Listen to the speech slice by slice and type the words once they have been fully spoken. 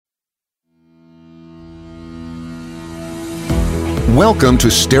Welcome to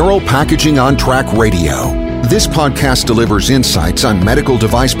Sterile Packaging on Track Radio. This podcast delivers insights on medical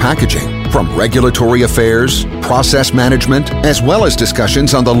device packaging, from regulatory affairs, process management, as well as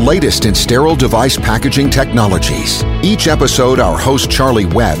discussions on the latest in sterile device packaging technologies. Each episode, our host Charlie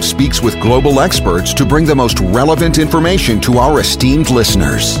Webb speaks with global experts to bring the most relevant information to our esteemed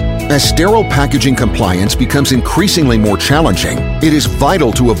listeners. As sterile packaging compliance becomes increasingly more challenging, it is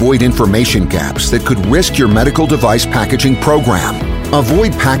vital to avoid information gaps that could risk your medical device packaging program.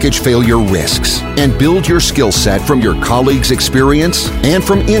 Avoid package failure risks and build your skill set from your colleagues' experience and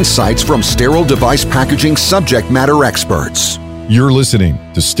from insights from sterile device packaging subject matter experts. You're listening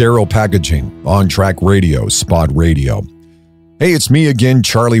to Sterile Packaging on Track Radio, Spot Radio. Hey, it's me again,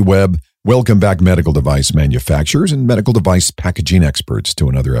 Charlie Webb. Welcome back, medical device manufacturers and medical device packaging experts, to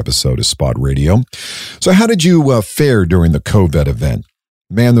another episode of Spot Radio. So how did you fare during the COVID event?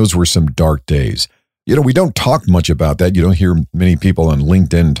 Man, those were some dark days. You know, we don't talk much about that. You don't hear many people on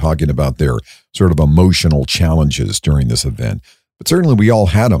LinkedIn talking about their sort of emotional challenges during this event. But certainly we all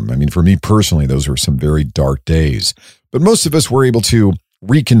had them. I mean, for me personally, those were some very dark days. But most of us were able to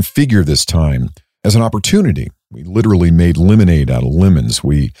reconfigure this time as an opportunity. We literally made lemonade out of lemons.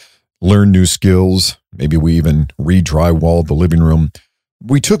 We learned new skills. Maybe we even re-drywalled the living room.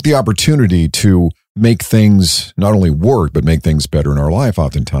 We took the opportunity to make things not only work, but make things better in our life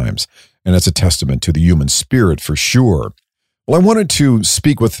oftentimes. And that's a testament to the human spirit for sure. Well, I wanted to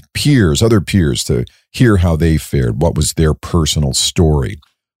speak with other peers, to hear how they fared, what was their personal story.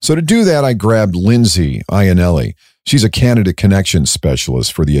 So to do that, I grabbed Lindsay Iannelli. She's a candidate connection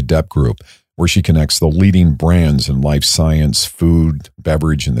specialist for the Adept Group, where she connects the leading brands in life science, food,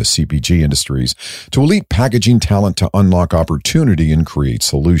 beverage, and the CPG industries to elite packaging talent to unlock opportunity and create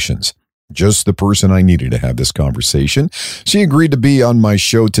solutions. Just the person I needed to have this conversation. She agreed to be on my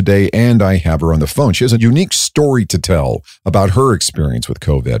show today, and I have her on the phone. She has a unique story to tell about her experience with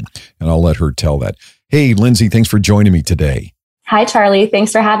COVID, and I'll let her tell that. Hey, Lindsay, thanks for joining me today. Hi, Charlie.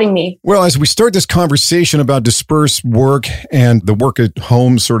 Thanks for having me. Well, as we start this conversation about dispersed work and the work at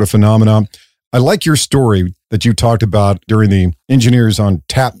home sort of phenomena, I like your story that you talked about during the Engineers on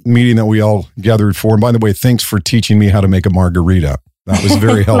Tap meeting that we all gathered for. And by the way, thanks for teaching me how to make a margarita. That was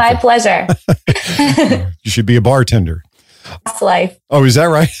very helpful. My pleasure. You should be a bartender. That's life. Oh, is that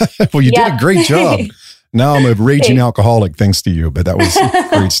right? Well, you did a great job. Now I'm a raging alcoholic thanks to you, but that was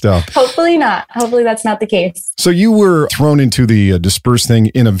great stuff. Hopefully not. Hopefully that's not the case. So you were thrown into the dispersed thing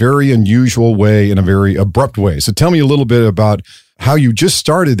in a very unusual way, in a very abrupt way. So tell me a little bit about how you just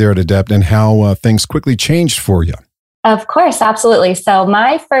started there at Adept and how things quickly changed for you. Of course, absolutely. So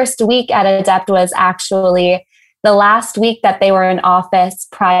my first week at Adept was actually the last week that they were in office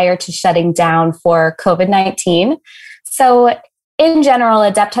prior to shutting down for COVID-19. So in general,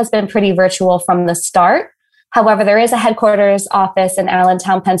 Adept has been pretty virtual from the start. However, there is a headquarters office in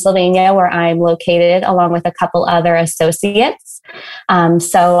Allentown, Pennsylvania, where I'm located along with a couple other associates.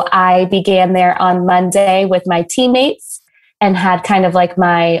 So I began there on Monday with my teammates and had kind of like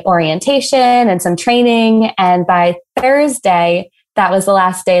my orientation and some training. And by Thursday, that was the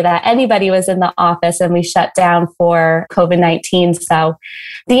last day that anybody was in the office and we shut down for COVID-19. So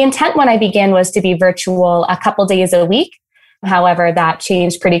the intent when I began was to be virtual a couple days a week. However, that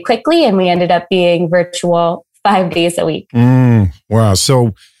changed pretty quickly and we ended up being virtual 5 days a week. Wow.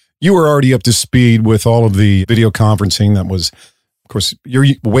 So you were already up to speed with all of the video conferencing. That was, of course, you're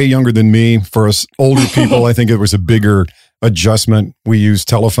way younger than me. For us older people, I think it was a bigger adjustment. We use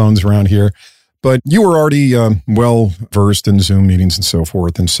telephones around here. But you were already well versed in Zoom meetings and so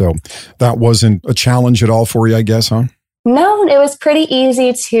forth. And so that wasn't a challenge at all for you, I guess, huh? No, it was pretty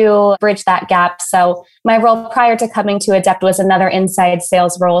easy to bridge that gap. So my role prior to coming to Adept was another inside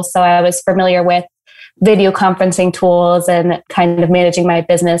sales role. So I was familiar with video conferencing tools and kind of managing my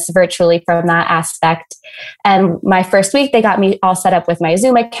business virtually from that aspect. And my first week, they got me all set up with my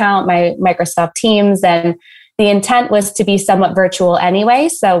Zoom account, my Microsoft Teams, and the intent was to be somewhat virtual anyway.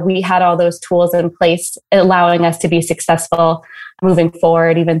 So we had all those tools in place, allowing us to be successful moving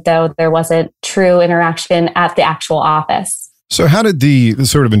forward, even though there wasn't true interaction at the actual office. So how did the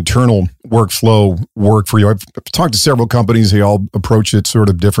sort of internal workflow work for you? I've talked to several companies. They all approach it sort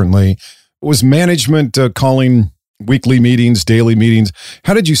of differently. Was management calling weekly meetings, daily meetings?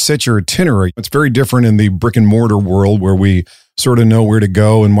 How did you set your itinerary? It's very different in the brick and mortar world where we sort of know where to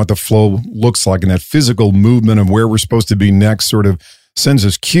go and what the flow looks like. And that physical movement of where we're supposed to be next sort of sends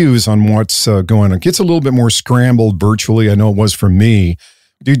us cues on what's going on. It gets a little bit more scrambled virtually. I know it was for me.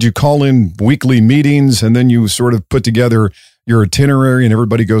 Did you call in weekly meetings and then you sort of put together your itinerary and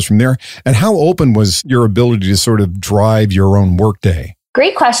everybody goes from there? And how open was your ability to sort of drive your own workday?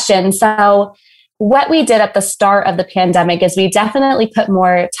 Great question. So what we did at the start of the pandemic is we definitely put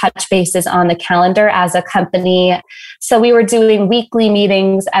more touch bases on the calendar as a company. So we were doing weekly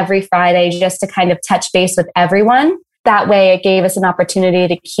meetings every Friday just to kind of touch base with everyone. That way it gave us an opportunity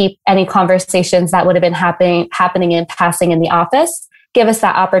to keep any conversations that would have been happening and passing in the office, give us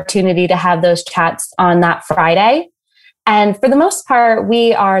that opportunity to have those chats on that Friday. And for the most part,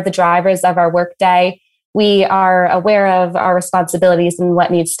 we are the drivers of our workday. We are aware of our responsibilities and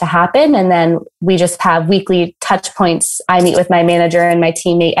what needs to happen. And then we just have weekly touch points. I meet with my manager and my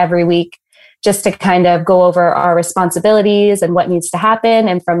teammate every week just to kind of go over our responsibilities and what needs to happen.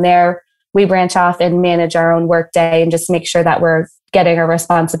 And from there, we branch off and manage our own workday and just make sure that we're getting our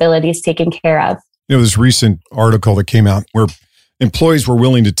responsibilities taken care of. This recent article that came out where employees were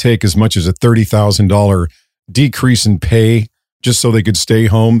willing to take as much as a $30,000 decrease in pay just so they could stay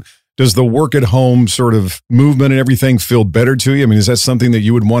home. Does the work at home sort of movement and everything feel better to you? I mean, is that something that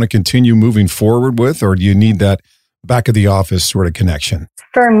you would want to continue moving forward with, or do you need that back of the office sort of connection?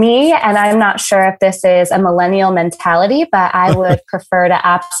 For me, and I'm not sure if this is a millennial mentality, but I would prefer to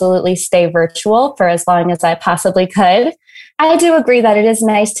absolutely stay virtual for as long as I possibly could. I do agree that it is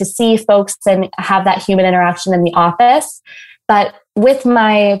nice to see folks and have that human interaction in the office. But with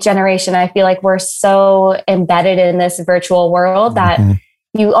my generation, I feel like we're so embedded in this virtual world that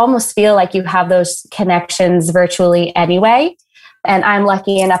you almost feel like you have those connections virtually anyway. And I'm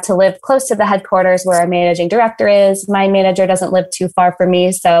lucky enough to live close to the headquarters where our managing director is. My manager doesn't live too far from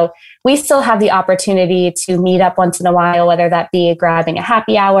me. So we still have the opportunity to meet up once in a while, whether that be grabbing a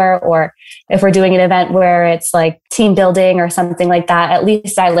happy hour or if we're doing an event where it's like team building or something like that. At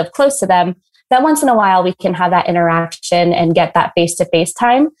least I live close to them. That once in a while we can have that interaction and get that face-to-face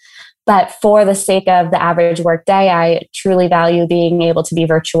time. But for the sake of the average workday, I truly value being able to be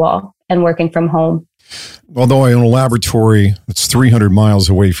virtual and working from home. Although I own a laboratory that's 300 miles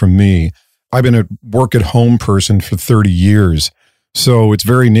away from me, I've been a work-at-home person for 30 years. So it's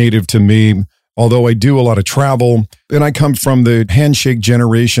very native to me, although I do a lot of travel. And I come from the handshake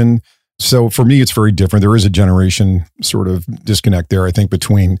generation. So for me, it's very different. There is a generation sort of disconnect there, I think,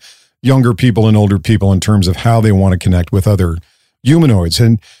 between younger people and older people in terms of how they want to connect with other humanoids.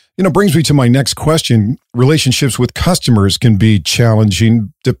 And brings me to my next question. Relationships with customers can be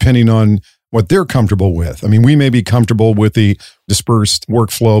challenging depending on what they're comfortable with. I mean, we may be comfortable with the dispersed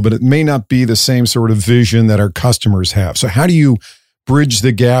workflow, but it may not be the same sort of vision that our customers have. So how do you bridge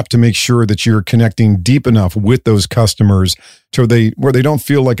the gap to make sure that you're connecting deep enough with those customers to where they don't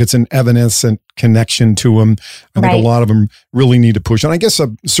feel like it's an evanescent connection to them? I think a lot of them really need to push. And I guess a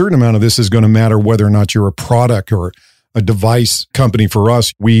certain amount of this is going to matter whether or not you're a product or a device company. For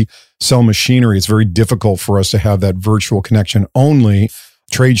us, we sell machinery. It's very difficult for us to have that virtual connection only.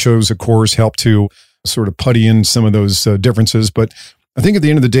 Trade shows, of course, help to sort of putty in some of those differences. But I think at the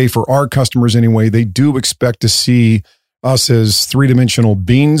end of the day, for our customers anyway, they do expect to see us as three-dimensional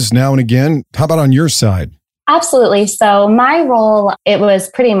beings now and again. How about on your side? Absolutely. So my role, it was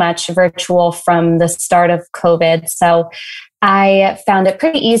pretty much virtual from the start of COVID. So I found it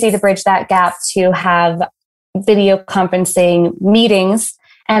pretty easy to bridge that gap to have video conferencing meetings.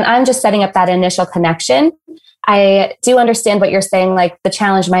 And I'm just setting up that initial connection. I do understand what you're saying, like the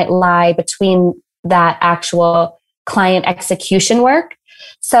challenge might lie between that actual client execution work.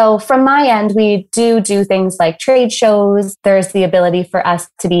 So from my end, we do things like trade shows. There's the ability for us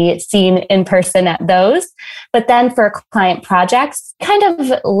to be seen in person at those. But then for client projects, kind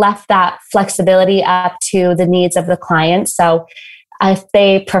of left that flexibility up to the needs of the client. So if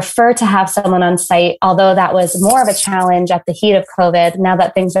they prefer to have someone on site, although that was more of a challenge at the heat of COVID, now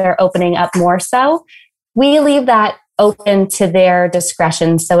that things are opening up more so, we leave that open to their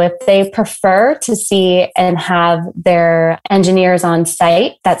discretion. So if they prefer to see and have their engineers on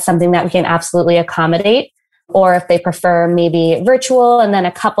site, that's something that we can absolutely accommodate. Or if they prefer maybe virtual and then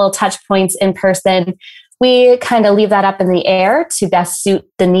a couple touch points in person, we kind of leave that up in the air to best suit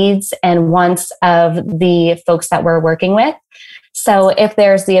the needs and wants of the folks that we're working with. So if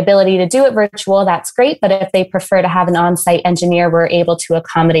there's the ability to do it virtual, that's great. But if they prefer to have an on-site engineer, we're able to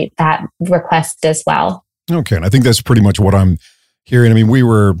accommodate that request as well. Okay. And I think that's pretty much what I'm hearing. I mean, we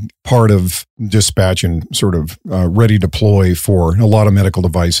were part of dispatch and sort of ready deploy for a lot of medical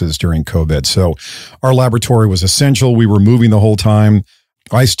devices during COVID. So our laboratory was essential. We were moving the whole time.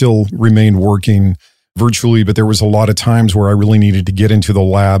 I still remained working virtually, but there was a lot of times where I really needed to get into the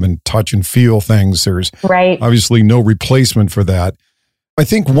lab and touch and feel things. There's obviously no replacement for that. I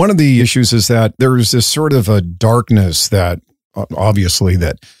think one of the issues is that there's this sort of a darkness that obviously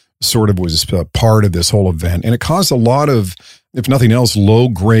that sort of was part of this whole event. And it caused a lot of, if nothing else, low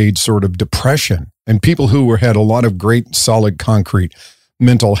grade sort of depression. And people who had a lot of great solid concrete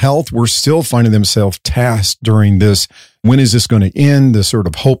mental health were still finding themselves tasked during this. When is this going to end? This sort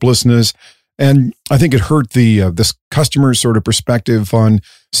of hopelessness. And I think it hurt this customer sort of perspective on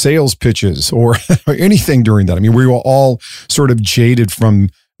sales pitches or anything during that. I mean, we were all sort of jaded from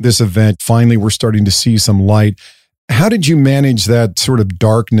this event. Finally, we're starting to see some light. How did you manage that sort of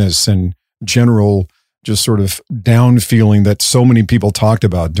darkness and general just sort of down feeling that so many people talked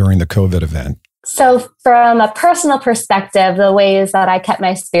about during the COVID event? So from a personal perspective, the ways that I kept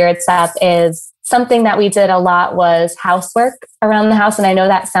my spirits up is something that we did a lot was housework around the house. And I know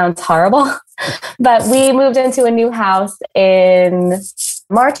that sounds horrible, but we moved into a new house in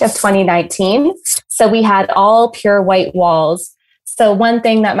March of 2019. So we had all pure white walls. So one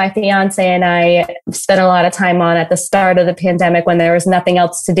thing that my fiance and I spent a lot of time on at the start of the pandemic when there was nothing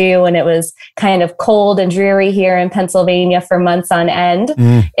else to do and it was kind of cold and dreary here in Pennsylvania for months on end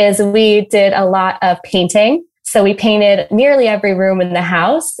is we did a lot of painting. So we painted nearly every room in the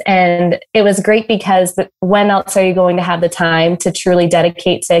house. And it was great because when else are you going to have the time to truly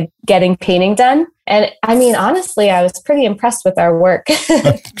dedicate to getting painting done? And I mean, honestly, I was pretty impressed with our work.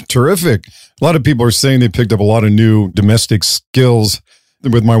 Terrific. A lot of people are saying they picked up a lot of new domestic skills.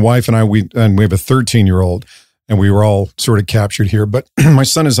 With my wife and I, we have a 13-year-old, and we were all sort of captured here. But my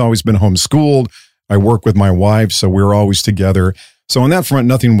son has always been homeschooled. I work with my wife, so we're always together. So on that front,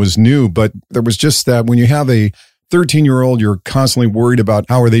 nothing was new, but there was just that when you have a 13-year-old, you're constantly worried about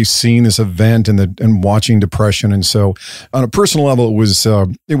how are they seeing this event and watching depression. And so on a personal level,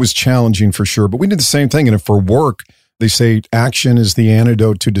 it was challenging for sure. But we did the same thing. And for work, they say action is the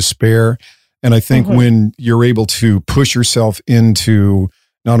antidote to despair. And I think when you're able to push yourself into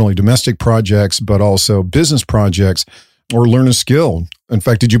not only domestic projects, but also business projects or learn a skill. In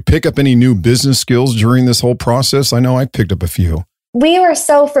fact, did you pick up any new business skills during this whole process? I know I picked up a few. We were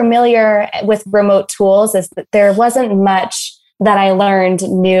so familiar with remote tools is that there wasn't much that I learned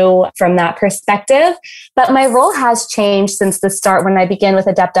new from that perspective. But my role has changed since the start. When I began with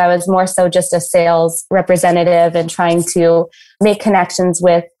Adept, I was more so just a sales representative and trying to make connections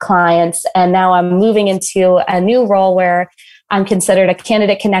with clients. And now I'm moving into a new role where I'm considered a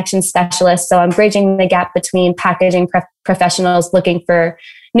candidate connection specialist. So I'm bridging the gap between packaging professionals looking for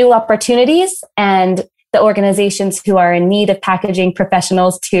new opportunities and the organizations who are in need of packaging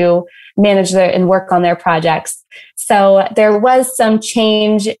professionals to manage and work on their projects. So there was some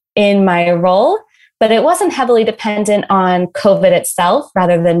change in my role, but it wasn't heavily dependent on COVID itself,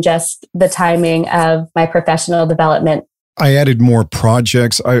 rather than just the timing of my professional development. I added more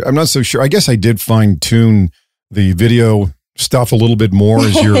projects. I'm not so sure. I guess I did fine tune the video stuff a little bit more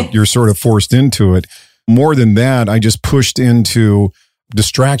as you're sort of forced into it. More than that, I just pushed into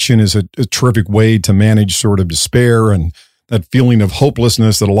distraction is a terrific way to manage sort of despair and that feeling of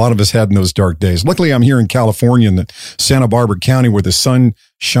hopelessness that a lot of us had in those dark days. Luckily, I'm here in California in the Santa Barbara County where the sun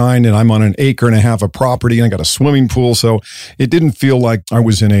shined and I'm on an acre and a half of property and I got a swimming pool. So it didn't feel like I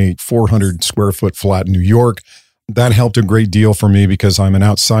was in a 400 square foot flat in New York. That helped a great deal for me because I'm an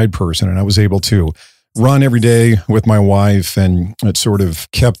outside person and I was able to run every day with my wife, and it sort of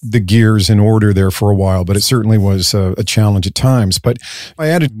kept the gears in order there for a while, but it certainly was a challenge at times. But I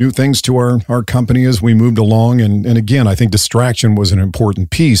added new things to our company as we moved along. And again, I think distraction was an important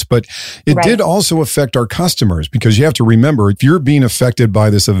piece, but it did also affect our customers because you have to remember, if you're being affected by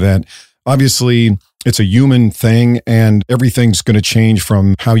this event, obviously it's a human thing and everything's going to change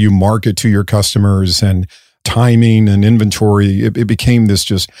from how you market to your customers and timing and inventory. It became this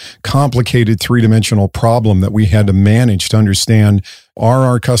just complicated three-dimensional problem that we had to manage to understand, are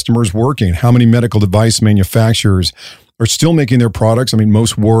our customers working? How many medical device manufacturers are still making their products? I mean,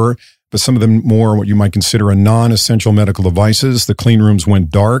 most were, but some of them more what you might consider a non-essential medical devices. The clean rooms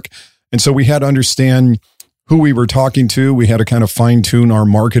went dark. And so we had to understand who we were talking to. We had to kind of fine-tune our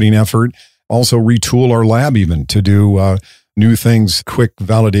marketing effort, also retool our lab even to do new things, quick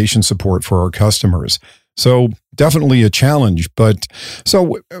validation support for our customers. So definitely a challenge. But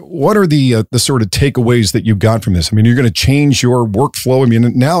so what are the sort of takeaways that you got from this? I mean, you're going to change your workflow. I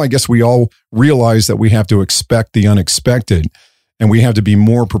mean, now I guess we all realize that we have to expect the unexpected and we have to be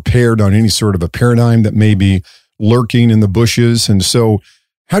more prepared on any sort of a paradigm that may be lurking in the bushes. And so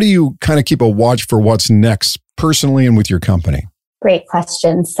how do you kind of keep a watch for what's next personally and with your company? Great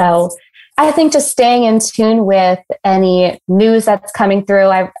question. So I think just staying in tune with any news that's coming through.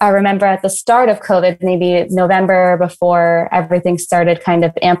 I remember at the start of COVID, maybe November, before everything started kind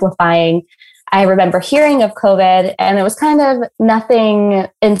of amplifying, I remember hearing of COVID and it was kind of nothing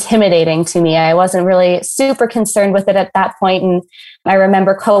intimidating to me. I wasn't really super concerned with it at that point. And I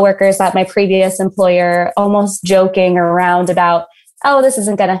remember coworkers at my previous employer almost joking around about oh, this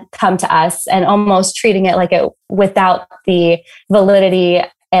isn't going to come to us, and almost treating it like it without the validity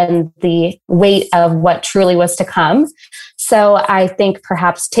and the weight of what truly was to come. So I think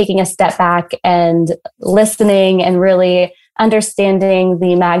perhaps taking a step back and listening and really understanding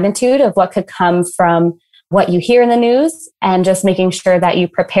the magnitude of what could come from what you hear in the news, and just making sure that you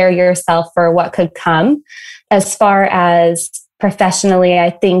prepare yourself for what could come. As far as professionally, I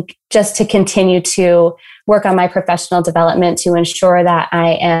think just to continue to work on my professional development to ensure that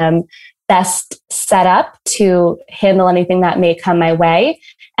I am best set up to handle anything that may come my way.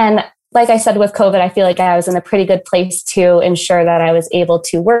 And like I said, with COVID, I feel like I was in a pretty good place to ensure that I was able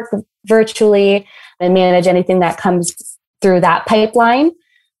to work virtually and manage anything that comes through that pipeline.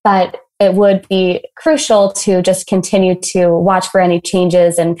 But it would be crucial to just continue to watch for any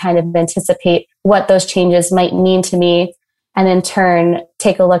changes and kind of anticipate what those changes might mean to me. And in turn,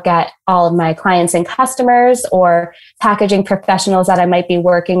 take a look at all of my clients and customers or packaging professionals that I might be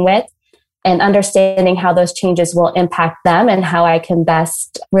working with, and understanding how those changes will impact them and how I can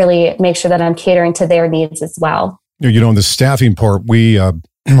best really make sure that I'm catering to their needs as well. You know, in the staffing part, we, on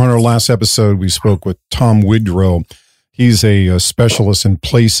our last episode, we spoke with Tom Widrow. He's a specialist in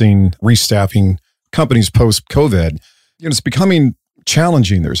placing, restaffing companies post-COVID. You know, it's becoming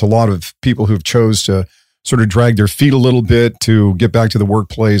challenging. There's a lot of people who've chose to sort of drag their feet a little bit to get back to the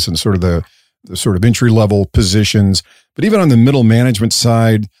workplace and sort of the sort of entry-level positions. But even on the middle management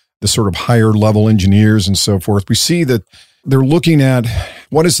side, the sort of higher level engineers and so forth, we see that they're looking at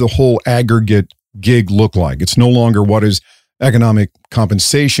what does the whole aggregate gig look like? It's no longer what is economic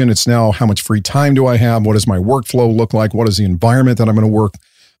compensation. It's now how much free time do I have? What does my workflow look like? What does the environment that I'm going to work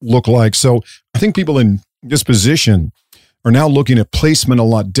look like? So I think people in this position are now looking at placement a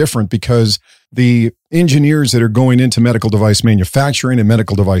lot different, because the engineers that are going into medical device manufacturing and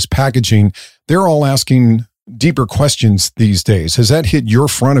medical device packaging, they're all asking deeper questions these days. Has that hit your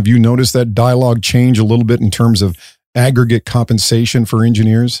front? Have you noticed that dialogue change a little bit in terms of aggregate compensation for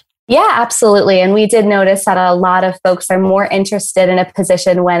engineers? Yeah, absolutely. And we did notice that a lot of folks are more interested in a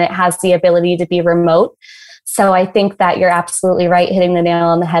position when it has the ability to be remote. So I think that you're absolutely right, hitting the nail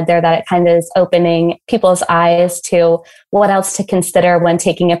on the head there, that it kind of is opening people's eyes to what else to consider when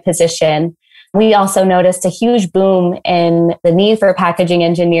taking a position. We also noticed a huge boom in the need for packaging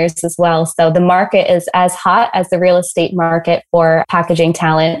engineers as well. So the market is as hot as the real estate market for packaging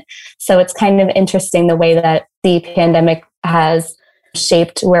talent. So it's kind of interesting the way that the pandemic has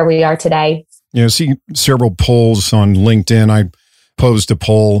shaped where we are today. Yeah, I see several polls on LinkedIn. I posed a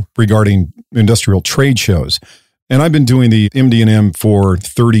poll regarding industrial trade shows. And I've been doing the MD&M for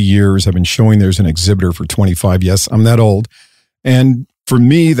 30 years. I've been showing there's an exhibitor for 25. Yes, I'm that old. And for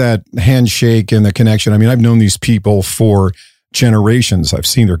me, that handshake and the connection, I mean, I've known these people for generations. I've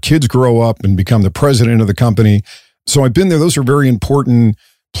seen their kids grow up and become the president of the company. So I've been there. Those are very important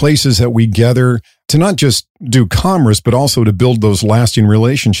places that we gather to not just do commerce, but also to build those lasting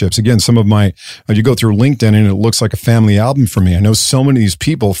relationships. Again, some of my, you go through LinkedIn and it looks like a family album for me. I know so many of these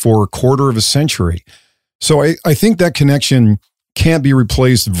people for a quarter of a century. So I think that connection can't be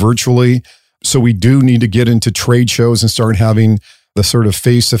replaced virtually. So we do need to get into trade shows and start having the sort of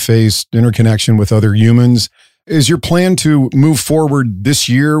face-to-face interconnection with other humans. Is your plan to move forward this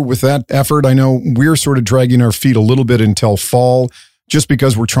year with that effort? I know we're sort of dragging our feet a little bit until fall, just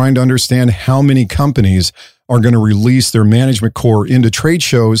because we're trying to understand how many companies are going to release their management core into trade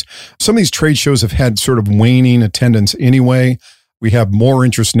shows. Some of these trade shows have had sort of waning attendance anyway. We have more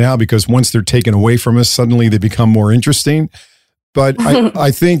interest now because once they're taken away from us, suddenly they become more interesting. But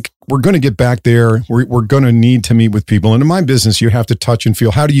I think we're going to get back there. We're going to need to meet with people. And in my business, you have to touch and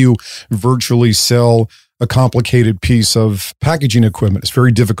feel. How do you virtually sell a complicated piece of packaging equipment? It's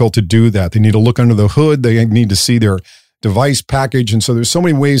very difficult to do that. They need to look under the hood. They need to see their device package. And so there's so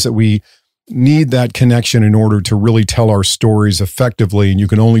many ways that we need that connection in order to really tell our stories effectively. And you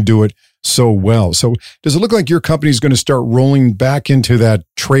can only do it so well. So does it look like your company is going to start rolling back into that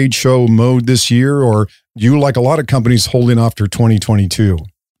trade show mode this year, or you, like a lot of companies, holding off for 2022?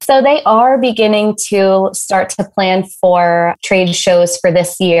 So they are beginning to start to plan for trade shows for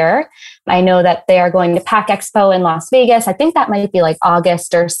this year. I know that they are going to Pack Expo in Las Vegas. I think that might be like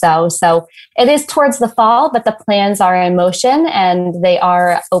August or so. So it is towards the fall, but the plans are in motion and they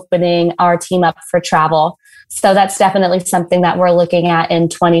are opening our team up for travel. So that's definitely something that we're looking at in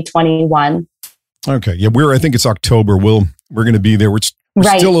 2021. Okay. Yeah, I think it's October. We're going to be there. We're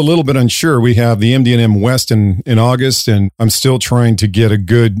still a little bit unsure. We have the MD&M West in August, and I'm still trying to get a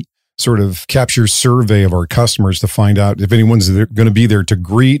good sort of capture survey of our customers to find out if anyone's going to be there to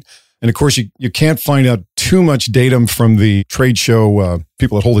greet. And of course, you can't find out too too much datum from the trade show,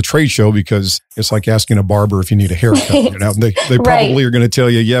 people that hold a trade show, because it's like asking a barber if you need a haircut. They probably are going to tell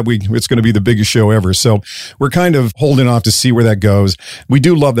you, it's going to be the biggest show ever. So we're kind of holding off to see where that goes. We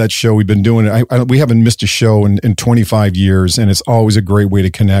do love that show. We've been doing it. We haven't missed a show in 25 years, and it's always a great way to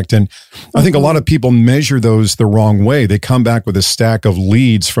connect. And I think a lot of people measure those the wrong way. They come back with a stack of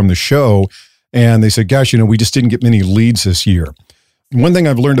leads from the show, and they say, gosh, we just didn't get many leads this year. One thing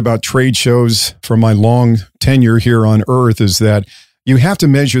I've learned about trade shows from my long tenure here on Earth is that you have to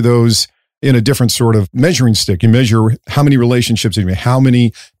measure those in a different sort of measuring stick. You measure how many relationships did you make, how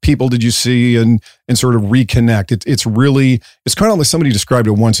many people did you see, and sort of reconnect. It's kind of like somebody described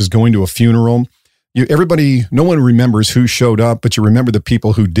it once as going to a funeral. No one remembers who showed up, but you remember the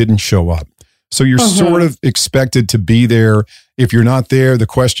people who didn't show up. So you're sort of expected to be there. If you're not there, the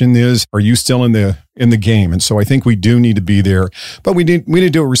question is, are you still in the game? And so I think we do need to be there, but we need to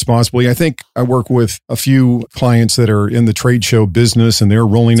do it responsibly. I think I work with a few clients that are in the trade show business, and they're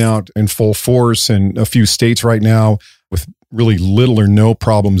rolling out in full force in a few states right now with really little or no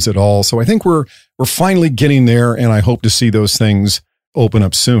problems at all. So I think we're finally getting there, and I hope to see those things open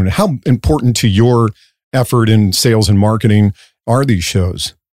up soon. How important to your effort in sales and marketing are these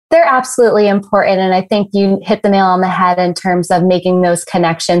shows? They're absolutely important. And I think you hit the nail on the head in terms of making those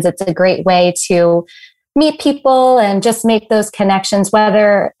connections. It's a great way to meet people and just make those connections,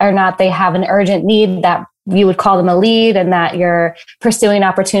 whether or not they have an urgent need that you would call them a lead and that you're pursuing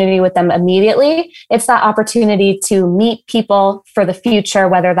opportunity with them immediately. It's that opportunity to meet people for the future,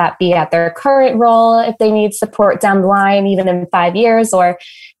 whether that be at their current role, if they need support down the line, even in 5 years, or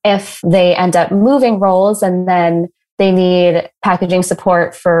if they end up moving roles and then they need packaging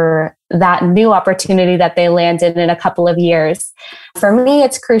support for that new opportunity that they landed in a couple of years. For me,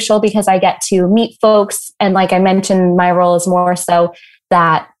 it's crucial because I get to meet folks. And like I mentioned, my role is more so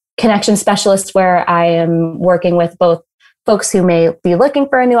that connection specialist where I am working with both folks who may be looking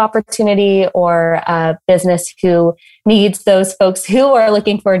for a new opportunity or a business who needs those folks who are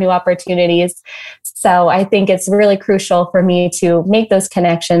looking for new opportunities. So I think it's really crucial for me to make those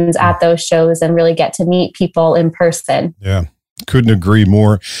connections at those shows and really get to meet people in person. Yeah, couldn't agree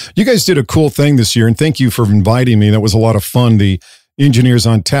more. You guys did a cool thing this year, and thank you for inviting me. That was a lot of fun. The Engineers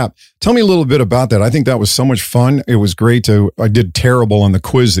on Tap. Tell me a little bit about that. I think that was so much fun. It was great I did terrible on the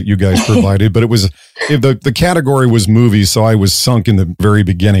quiz that you guys provided, but the category was movies, so I was sunk in the very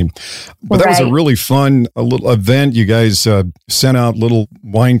beginning. But that was a really fun little event. You guys sent out little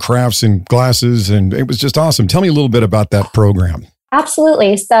wine crafts and glasses, and it was just awesome. Tell me a little bit about that program.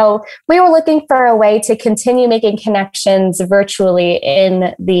 Absolutely. So we were looking for a way to continue making connections virtually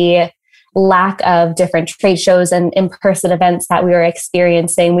in the lack of different trade shows and in-person events that we were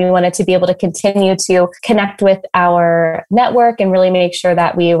experiencing. We wanted to be able to continue to connect with our network and really make sure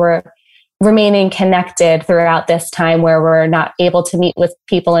that we were remaining connected throughout this time where we're not able to meet with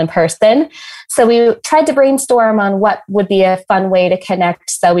people in person. So we tried to brainstorm on what would be a fun way to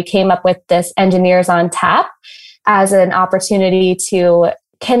connect. So we came up with this Engineers on Tap as an opportunity to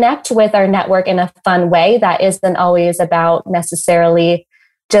connect with our network in a fun way that isn't always about necessarily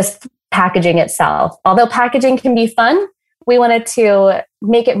just packaging itself. Although packaging can be fun, we wanted to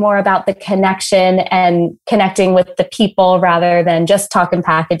make it more about the connection and connecting with the people rather than just talking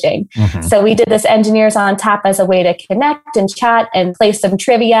packaging. So we did this Engineers on Tap as a way to connect and chat and play some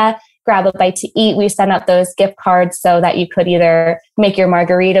trivia, grab a bite to eat. We sent out those gift cards so that you could either make your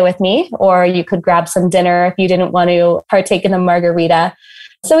margarita with me or you could grab some dinner if you didn't want to partake in the margarita.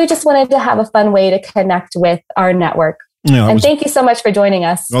 So we just wanted to have a fun way to connect with our network. Yeah, thank you so much for joining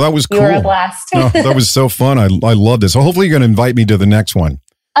us. Well, that was cool. You were a blast. That was so fun. I loved it. So hopefully you're going to invite me to the next one.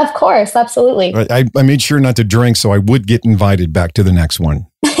 Of course. Absolutely. I made sure not to drink so I would get invited back to the next one.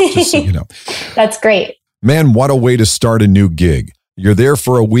 Just so you know. That's great. Man, what a way to start a new gig. You're there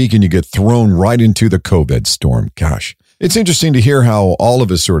for a week and you get thrown right into the COVID storm. Gosh. It's interesting to hear how all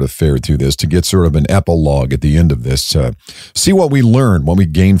of us sort of fared through this, to get sort of an epilogue at the end of this, see what we learned, what we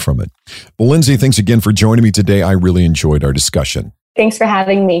gained from it. Well, Lindsay, thanks again for joining me today. I really enjoyed our discussion. Thanks for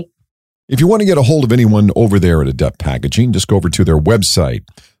having me. If you want to get a hold of anyone over there at Adept Packaging, just go over to their website,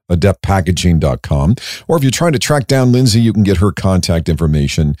 adeptpackaging.com. Or if you're trying to track down Lindsay, you can get her contact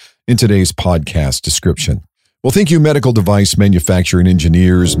information in today's podcast description. Well, thank you, medical device manufacturing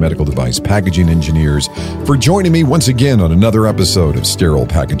engineers, medical device packaging engineers, for joining me once again on another episode of Sterile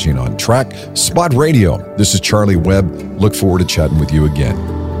Packaging on Track, Spot Radio. This is Charlie Webb. Look forward to chatting with you again.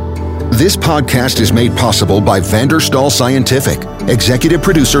 This podcast is made possible by Vanderstahl Scientific, Executive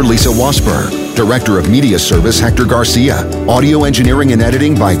Producer Lisa Wasberg, Director of Media Service Hector Garcia, Audio Engineering and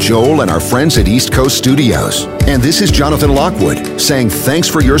Editing by Joel and our friends at East Coast Studios. And this is Jonathan Lockwood saying thanks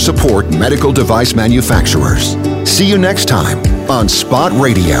for your support, medical device manufacturers. See you next time on Spot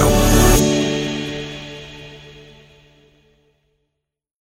Radio.